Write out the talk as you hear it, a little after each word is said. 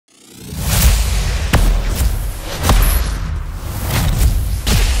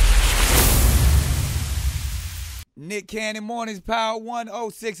Nick Cannon Mornings, Power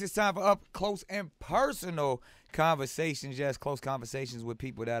 106. It's time for up close and personal conversations. Yes, close conversations with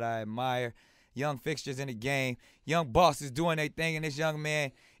people that I admire. Young fixtures in the game. Young bosses doing their thing. And this young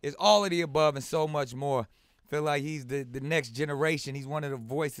man is all of the above and so much more. Feel like he's the next generation. He's one of the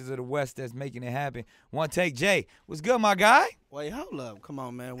voices of the West that's making it happen. 1TakeJay. What's good, my guy? Wait, hold up. Come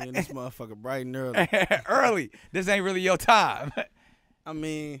on, man. We in this motherfucker bright and early. Early. This ain't really your time. I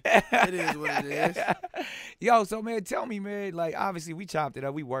mean, it is what it is. Yo, so, man, tell me, man, like, obviously we chopped it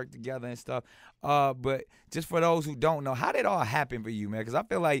up. We worked together and stuff. But just for those who don't know, how did it all happen for you, man? Because I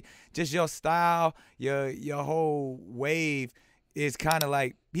feel like just your style, your whole wave is kind of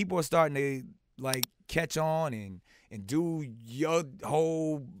like people are starting to, like, catch on and do your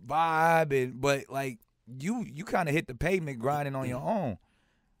whole vibe. But, like, you kind of hit the pavement grinding on your own.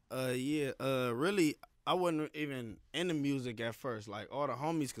 Really, I wasn't even into music at first. Like, all the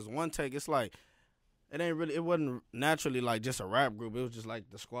homies, because 1Take, it's like, it wasn't naturally like just a rap group. It was just like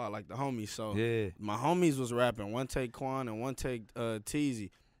the squad, like the homies. So yeah, my homies was rapping, 1Take Quan and 1Take Teasy.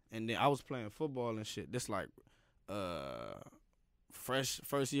 And then I was playing football and shit. This like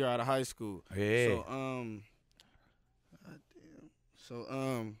first year out of high school. Yeah.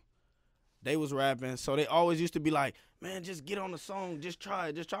 So they was rapping. So they always used to be like, man, just get on the song, just try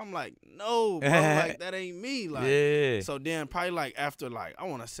it, just try. I'm like, no, bro, like that ain't me. Like, yeah. So then probably like after like, I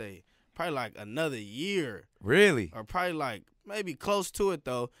want to say probably like another year. Really? Or probably like maybe close to it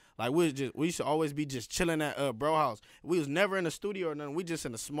though. Like we used to always be just chilling at bro house. We was never in the studio or nothing. We just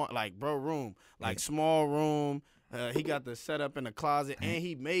in a small like bro room, like small room. He got the setup in the closet and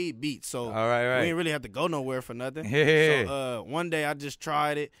he made beats. So all right. We didn't really have to go nowhere for nothing. Yeah. So one day I just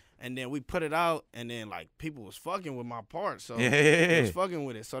tried it. And then we put it out, and then, like, people was fucking with my part. So they was fucking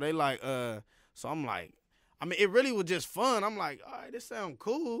with it. So they like, so I'm like, I mean, it really was just fun. I'm like, all right, this sound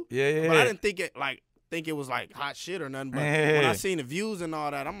cool. Yeah. But I didn't think it was, like, hot shit or nothing. But when I seen the views and all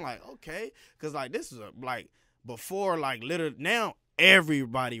that, I'm like, okay. Because, like, this is, like, before, like, literally, now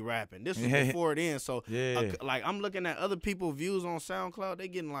everybody rapping. This was before then. So, like, I'm looking at other people's views on SoundCloud. They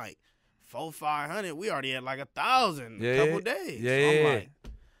getting, like, 400-500. We already had, like, 1,000 a couple days. Yeah. So I'm like,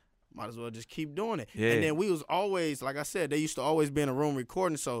 might as well just keep doing it. Yeah. And then we was always, like I said, they used to always be in a room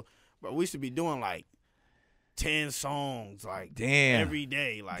recording. So, but we used to be doing like 10 songs, like every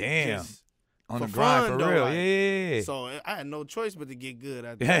day, like just on the grind for real. Like, yeah. So I had no choice but to get good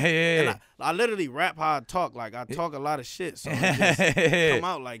at that. Yeah. And I literally rap how I talk. Like I talk a lot of shit, so it just come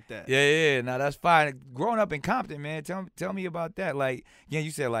out like that. Yeah. Now that's fine. Growing up in Compton, man, tell me about that. Like, again,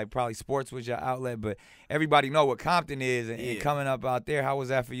 you said like probably sports was your outlet, but everybody know what Compton is and coming up out there. How was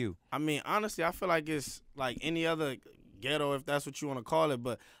that for you? I mean, honestly, I feel like it's like any other ghetto, if that's what you want to call it.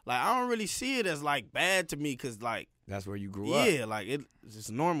 But like, I don't really see it as like bad to me, cause like that's where you grew up. Yeah, like it's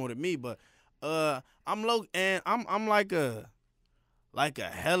just normal to me. But I'm low and I'm like a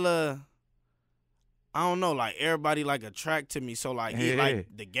hella, I don't know, like everybody like attract to me. So like he like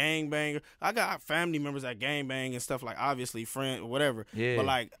the gangbanger. I got family members that gangbang and stuff, like obviously friends or whatever. Yeah. But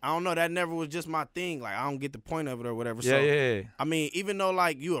like I don't know, that never was just my thing. Like I don't get the point of it or whatever. So I mean, even though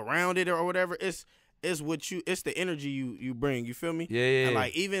like you around it or whatever, it's the energy you bring. You feel me? Yeah. And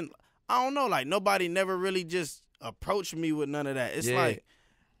like even I don't know, like nobody never really just approached me with none of that. It's like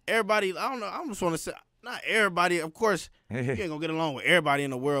everybody, I don't know, I just want to say, not everybody, of course, you ain't gonna get along with everybody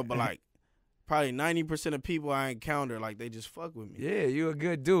in the world, but like probably 90% of people I encounter, like they just fuck with me. Yeah, you a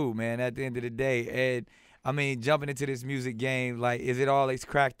good dude, man, at the end of the day. And I mean, jumping into this music game, like, is it all it's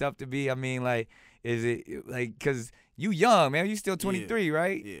cracked up to be? I mean, like, is it like, cause you young, man, you still 23,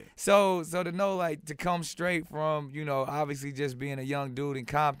 right? Yeah. So to know, like, to come straight from, you know, obviously just being a young dude in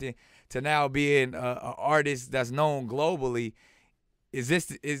Compton to now being an artist that's known globally, is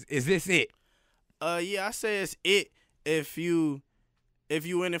this it? Yeah, I say it's it if you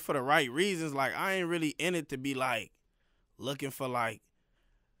in it for the right reasons. Like I ain't really in it to be like looking for like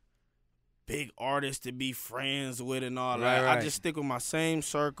big artists to be friends with and all that. Right. I just stick with my same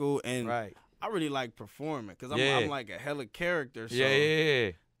circle and I really like performing because I'm like a hella character. So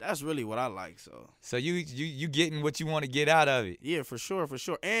yeah. That's really what I like. So you getting what you want to get out of it. Yeah, for sure.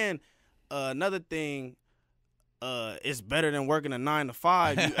 And another thing, it's better than working a 9 to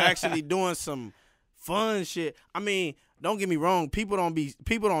 5. You actually doing some fun shit. I mean, don't get me wrong. People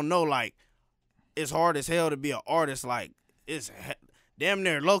don't know like it's hard as hell to be an artist. Like it's damn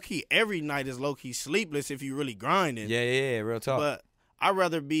near low key. Every night is low key sleepless if you really grinding. Yeah, real talk. But I'd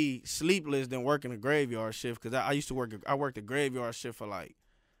rather be sleepless than working a graveyard shift because I worked a graveyard shift for like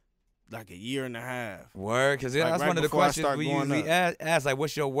a year and a half. Word, because like that's right one of the questions we usually up. ask, like,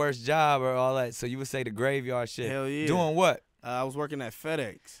 what's your worst job or all that? So you would say the graveyard shit. Hell yeah. Doing what? I was working at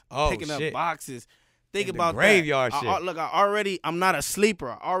FedEx. Oh, picking up boxes, Think And about the graveyard that. shit. Look, I'm not a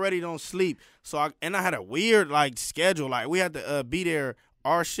sleeper. I already don't sleep. So I had a weird like schedule. Like we had to be there.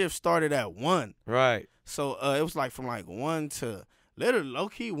 Our shift started at 1. Right. So it was like from like 1 to literally low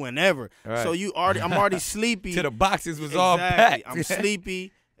key whenever. Right. So I'm already sleepy. Till the boxes was Exactly. all packed. I'm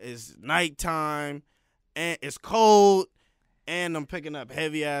sleepy. It's nighttime, and it's cold, and I'm picking up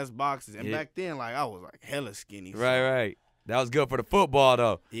heavy ass boxes. And back then, like I was like hella skinny. Right. That was good for the football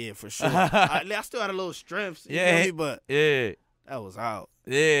though. Yeah, for sure. I still had a little strength. You feel me? But yeah, that was out.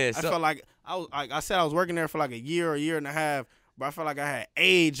 yeah. I felt like I said I was working there for like a year and a half, but I felt like I had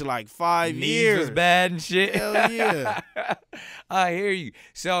aged like 5 Knees years. was bad and shit. Hell yeah. I hear you.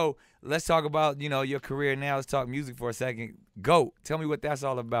 So let's talk about your career now. Let's talk music for a second. GOAT. Tell me what that's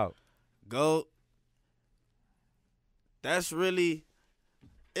all about. GOAT. That's really.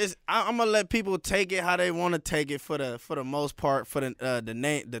 I'm gonna let people take it how they want to take it for the most part for the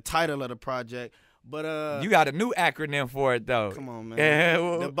name, the title of the project. But you got a new acronym for it though. come on, man.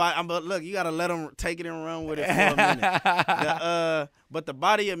 Yeah, But look, you gotta let them take it and run with it for a minute. But the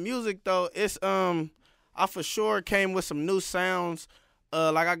body of music though, it's I for sure came with some new sounds.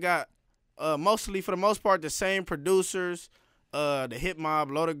 Like I got mostly for the most part the same producers. The Hit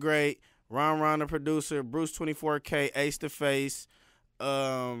Mob, Loaded Great, Ron the producer, Bruce 24K, Ace the Face.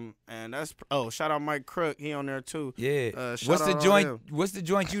 And that's shout out Mike Crook, he on there too. Yeah. What's the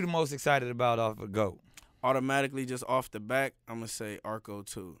joint you the most excited about off of GOAT? Automatically just off the back, I'm gonna say Arco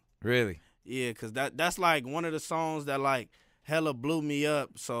 2. Really? Yeah, cause that's like one of the songs that like hella blew me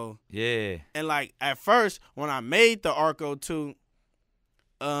up. So yeah. And like at first when I made the Arco 2,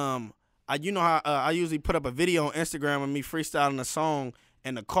 you know how I usually put up a video on Instagram of me freestyling a song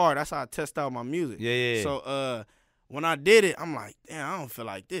in the car. That's how I test out my music. Yeah. So when I did it, I'm like, damn, I don't feel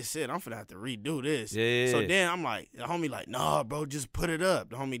like this shit. I'm finna have to redo this. Yeah. So then I'm like, the homie like, nah, bro, just put it up.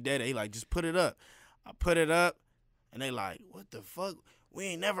 The homie Daddy, he like, just put it up. I put it up, and they like, what the fuck? We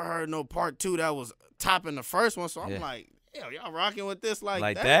ain't never heard no part 2 that was topping the first one. So I'm like, hell, y'all rocking with this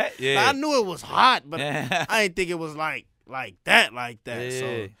like that? Yeah. Like, I knew it was hot, but Yeah. I didn't think it was like that. Yeah.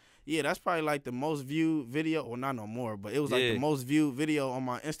 So yeah, that's probably like the most viewed video. Well, not no more, but it was like the most viewed video on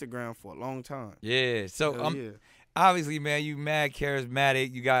my Instagram for a long time. Yeah. So obviously, man, you mad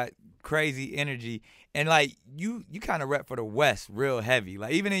charismatic. You got crazy energy, and like you kind of rep for the West real heavy.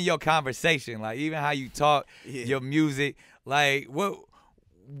 Like even in your conversation, like even how you talk, your music. Like what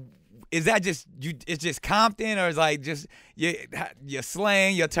is that? Just you? It's just Compton, or is like just your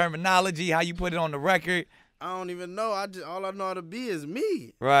slang, your terminology, how you put it on the record. I don't even know. All I know how to be is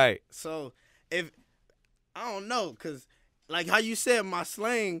me. Right. So if I don't know, cause like how you said my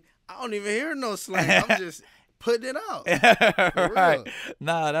slang, I don't even hear no slang. I'm just putting it out. Right.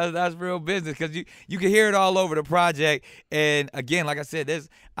 Nah, that's real business because you can hear it all over the project. And again, like I said,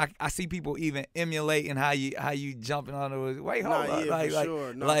 I see people even emulating how you jumping on the wait, hold up. Yeah, like, for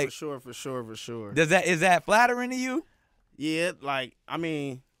sure. No, like, for sure. Is that flattering to you? Yeah, like I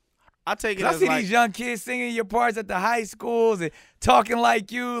mean, I take it I as see like these young kids singing your parts at the high schools and talking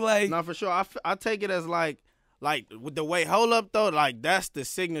like you, like. No, for sure. I take it as like with the wait, hold up though, like that's the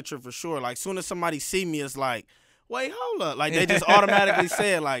signature for sure. Like soon as somebody see me, it's like, wait, hold up. Like they just automatically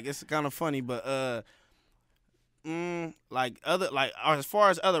say it. Like it's kind of funny, but as far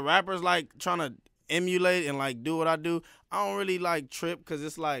as other rappers like trying to emulate and like do what I do, I don't really like trip because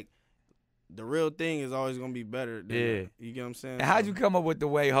it's like the real thing is always gonna be better than you get what I'm saying? And how'd you come up with the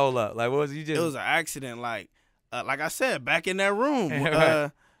wait, hold up? Like what was you just? It was an accident. Like I said, back in that room.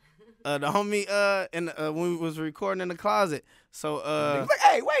 The homie when we was recording in the closet. So like,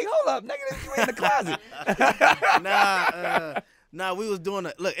 hey, wait, hold up, nigga, you in the closet. Nah, we was doing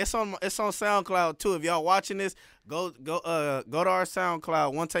it. Look, it's on SoundCloud too. If y'all watching this, go to our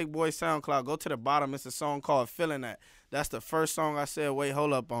SoundCloud, 1TakeBoy SoundCloud. Go to the bottom. It's a song called "Feeling That." That's the first song I said, wait,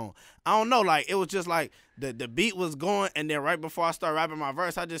 hold up on. I don't know, like it was just like the beat was going, and then right before I started rapping my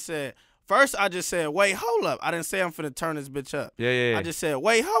verse, I just said, wait, hold up. I didn't say I'm finna turn this bitch up. Yeah. I just said,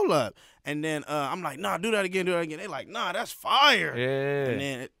 wait, hold up. And then I'm like, nah, do that again. They like, nah, that's fire. Yeah. And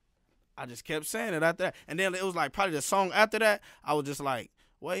then I just kept saying it after that. And then it was like probably the song after that, I was just like,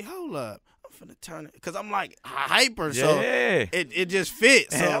 wait, hold up. I'm finna turn it. Because I'm like hyper, so it just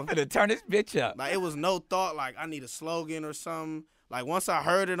fits. So I'm finna turn this bitch up. Like it was no thought like I need a slogan or something. Like once I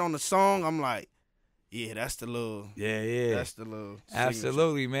heard it on the song, I'm like, yeah, that's the little. Yeah. That's the little.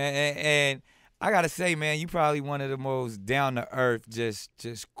 Absolutely, man. And I gotta say, man, you probably one of the most down to earth, just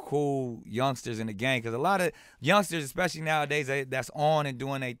cool youngsters in the game. Because a lot of youngsters, especially nowadays, that's on and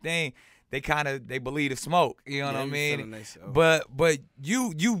doing their thing, they believe the smoke. You know what I mean? But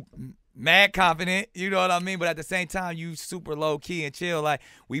you mad confident. You know what I mean? But at the same time, you super low key and chill. Like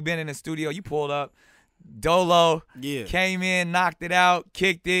we been in the studio, you pulled up. Dolo. Yeah. Came in, knocked it out,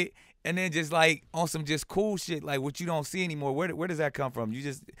 kicked it, and then just like on some just cool shit, like what you don't see anymore. Where does that come from? You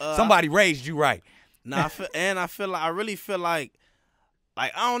just somebody raised you right. Nah, I really feel like I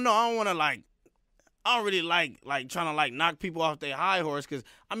don't know. I don't want to I don't really like trying to like knock people off their high horse, because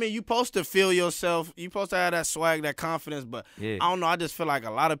I mean, you supposed to feel yourself, you supposed to have that swag, that confidence, but I don't know, I just feel like a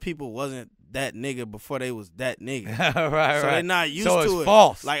lot of people wasn't that nigga before they was that nigga. right. So they're not used so to it's it.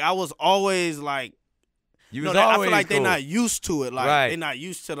 False. Like I was always like, you was I always feel like cool. they're not used to it. Like Right. they're not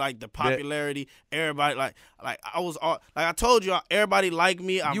used to like the popularity. Everybody like I was all like I told you, everybody liked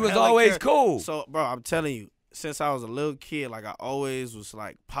me. You was always cool. So bro, I'm telling you, since I was a little kid, like I always was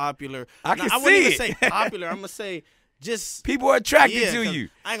like popular. I can I see wouldn't even it. say popular. I'm gonna say just People are attracted yeah, to you.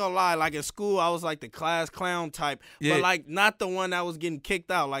 I ain't gonna lie. Like in school, I was like the class clown type, Yeah. but like not the one that was getting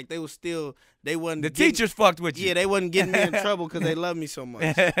kicked out. Like they wasn't. The teachers fucked with you. Yeah, they wasn't getting me in trouble because they love me so much.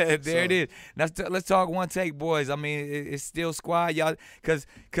 It is. Let's talk one take, boys. I mean, it's still squad, y'all. Cause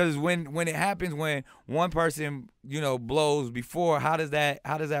when it happens, when one person blows before, how does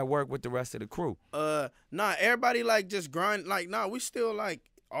that work with the rest of the crew? Nah, everybody like just grind. Like nah, we still like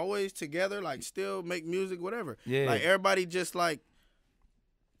always together. Like still make music, whatever. Yeah. Like everybody just like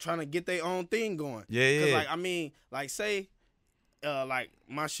trying to get their own thing going. Yeah. Cause like I mean, like say. Like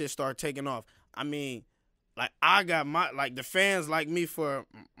my shit started taking off. I mean, like I got the fans like me for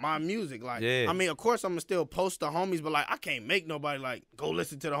my music. Like, I mean, of course I'm gonna still post the homies, but like I can't make nobody like go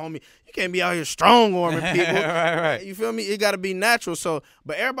listen to the homie. You can't be out here strong arming people. right. You feel me? It gotta be natural. So,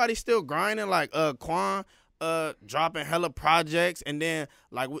 but everybody's still grinding. Like Quan, dropping hella projects, and then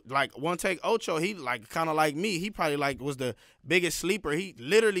like 1TakeJay, he like kind of like me. He probably like was the biggest sleeper. He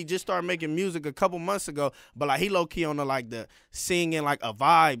literally just started making music a couple months ago, but like he low key on the singing like a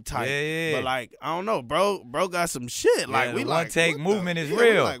vibe type. Yeah. But like I don't know, bro got some shit. Like we the like 1Take movement is we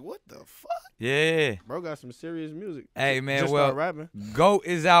real. like what the fuck? Yeah. Bro got some serious music. Hey man, just well, start rapping. GOAT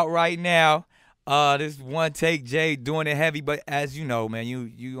is out right now. This 1TakeJay doing it heavy, but as you know, man,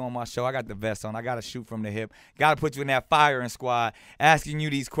 you on my show. I got the vest on. I gotta shoot from the hip. Gotta put you in that firing squad. Asking you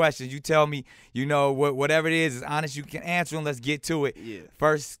these questions. You tell me, whatever it is honest. You can answer them. Let's get to it. Yeah.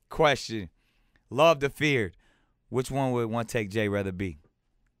 First question: loved or feared? Which one would 1TakeJay rather be?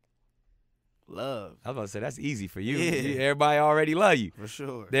 Love. I was about to say that's easy for you. Yeah. Everybody already love you. For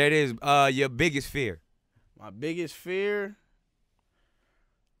sure. There it is. Your biggest fear? My biggest fear.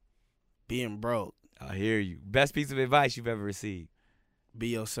 Being broke. I hear you. Best piece of advice you've ever received? Be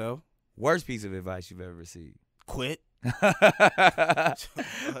yourself. Worst piece of advice you've ever received? Quit.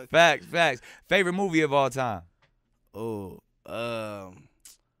 Facts. Favorite movie of all time? Oh, I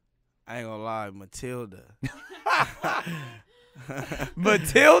ain't gonna lie, Matilda.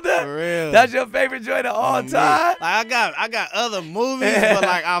 Matilda? For real. That's your favorite joint of all time? Like, I got other movies, but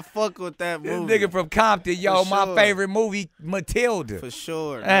like I fuck with that This movie. nigga from Compton, yo, For my sure. favorite movie, Matilda. For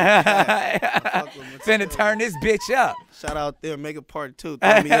sure. I fuck with Matilda. Finna turn this bitch up. Shout out there, make a part 2.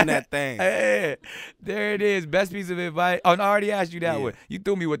 Throw me in that thing. Hey, there it is. Best piece of advice. Oh, no, I already asked you that one. You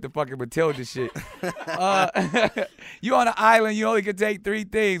threw me with the fucking Matilda shit. You on an island, you only can take 3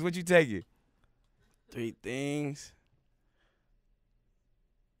 things. What you taking? 3 things.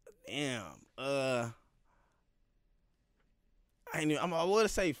 Damn. I would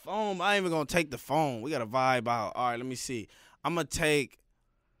say phone. I ain't even gonna take the phone. We gotta vibe out. All right, let me see. I'm gonna take.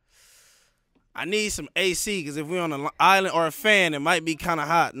 I need some AC because if we're on an island or a fan, it might be kind of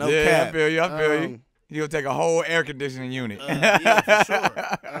hot. No cap. I feel you. You gonna take a whole air conditioning unit. Yeah, for sure.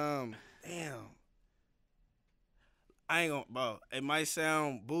 Damn. I ain't gonna, bro. It might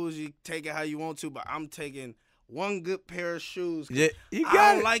sound bougie. Take it how you want to, but I'm taking one good pair of shoes. Yeah, you got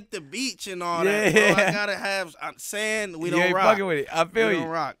I don't it. like the beach and all that. Bro. I gotta have sand. We You don't ain't rock. fucking with it. I feel We you. don't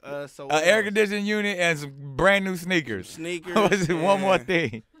rock. So An air conditioning unit and some brand new sneakers. Sneakers. One more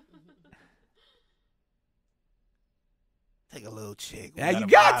thing. Take a little chick. Yeah, you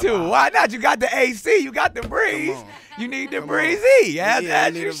got to. Why not? You got the AC. You got the breeze. Come on. You need the Come breezy. Yeah,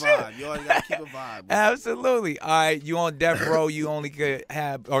 As you you need a should. vibe. You always gotta keep a vibe. Bro. Absolutely. All right, you on death row. You only could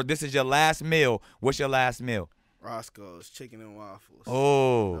have, or this is your last meal. What's your last meal? Roscoe's chicken and waffles.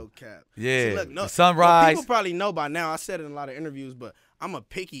 Oh, No cap. yeah. See, look, no, The sunrise. People probably know by now. I said it in a lot of interviews, but I'm a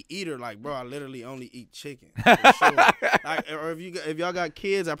picky eater. Like, bro, I literally only eat chicken. For sure. Like, or if y'all got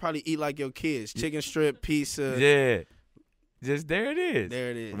kids, I probably eat like your kids. Chicken strip, pizza. Yeah. Just there it is.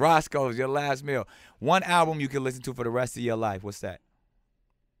 There it is. Roscoe's, your last meal. One album you can listen to for the rest of your life. What's that?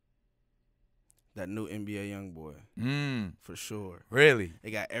 That new NBA YoungBoy. For sure. Really?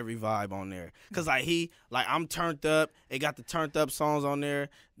 They got every vibe on there. Cause like I'm turned up. It got the turned up songs on there.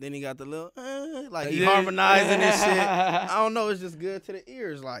 Then he got the little like he harmonizing and shit. I don't know, it's just good to the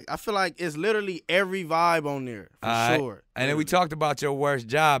ears. Like I feel like it's literally every vibe on there for sure. And then we talked about your worst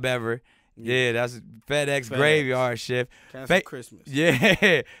job ever. Yeah, that's FedEx graveyard shift. Cancel Christmas.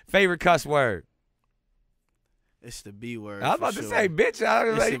 Yeah, favorite cuss word. It's the B word. I was about to say, bitch. I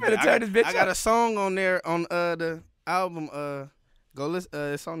was like, you better turn this bitch. I got a song on there on the album. Go listen.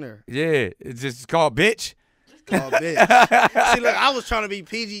 It's on there. Yeah, it's just called bitch. It's called bitch. See, look, I was trying to be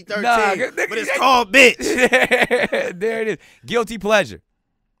PG-13, but it's called bitch. Yeah, there it is. Guilty pleasure.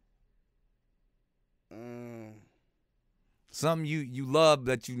 Something you love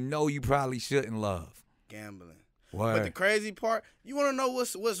that you know you probably shouldn't love. Gambling. Word. But the crazy part, you want to know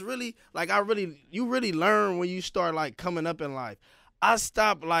what's really like? You really learn when you start like coming up in life. I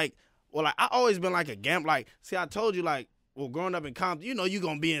stopped I always been like a gambler. Like, see, I told you growing up in Compton, you know you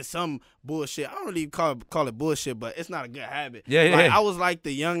gonna be in some bullshit. I don't really call it bullshit, but it's not a good habit. Yeah, yeah. Like, I was like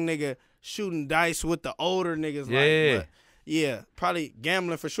the young nigga shooting dice with the older niggas. Yeah. But yeah, probably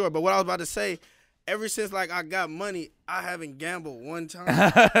gambling for sure. But what I was about to say, ever since like I got money, I haven't gambled one time.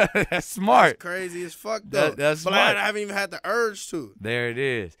 That's smart. That's crazy as fuck though. That's but smart. I haven't even had the urge to. There it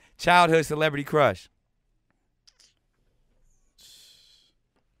is. Childhood celebrity crush.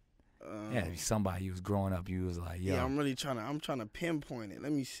 Yeah, somebody you was growing up, you was like, yo. Yeah, I'm trying to pinpoint it.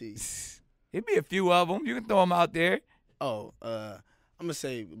 Let me see. It'd be a few of them. You can throw them out there. Oh, I'm gonna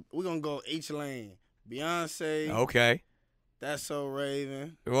say we're gonna go H Lane, Beyonce. Okay. That's So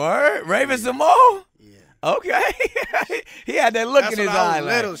Raven. Word? Raven Simone? Yeah. Okay. He had that look in his eye. I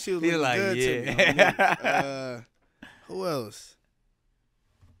was little. She was looking good to me. Who else?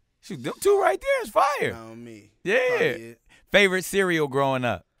 Shoot, them two right there is fire. On me. Yeah. Favorite cereal growing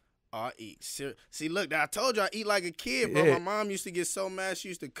up? I eat cereal. See, look, I told you I eat like a kid, bro. Yeah. My mom used to get so mad. She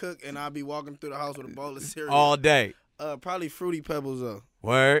used to cook, and I'd be walking through the house with a bowl of cereal. All day. Probably Fruity Pebbles, though.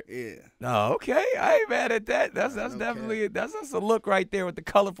 Word? Yeah. Oh, okay. I ain't mad at that. That's definitely that's a look right there with the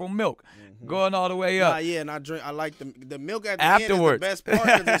colorful milk going all the way up. Yeah, and I like the milk at the Afterwards. end is the best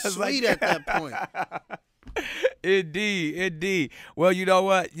part because it's sweet at that point. Indeed. Well, you know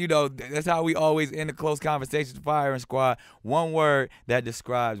what? You know, that's how we always end the close conversations, Firing Squad. One word that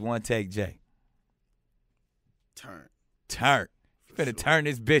describes 1TakeJay. Turn. You better turn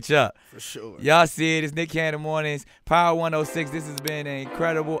this bitch up. For sure. Y'all see it. It's Nick Cannon Mornings, Power 106. This has been an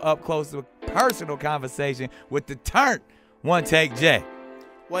incredible, up-close, personal conversation with the turn 1TakeJay.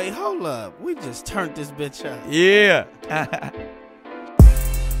 Wait, hold up. We just turned this bitch up. Yeah.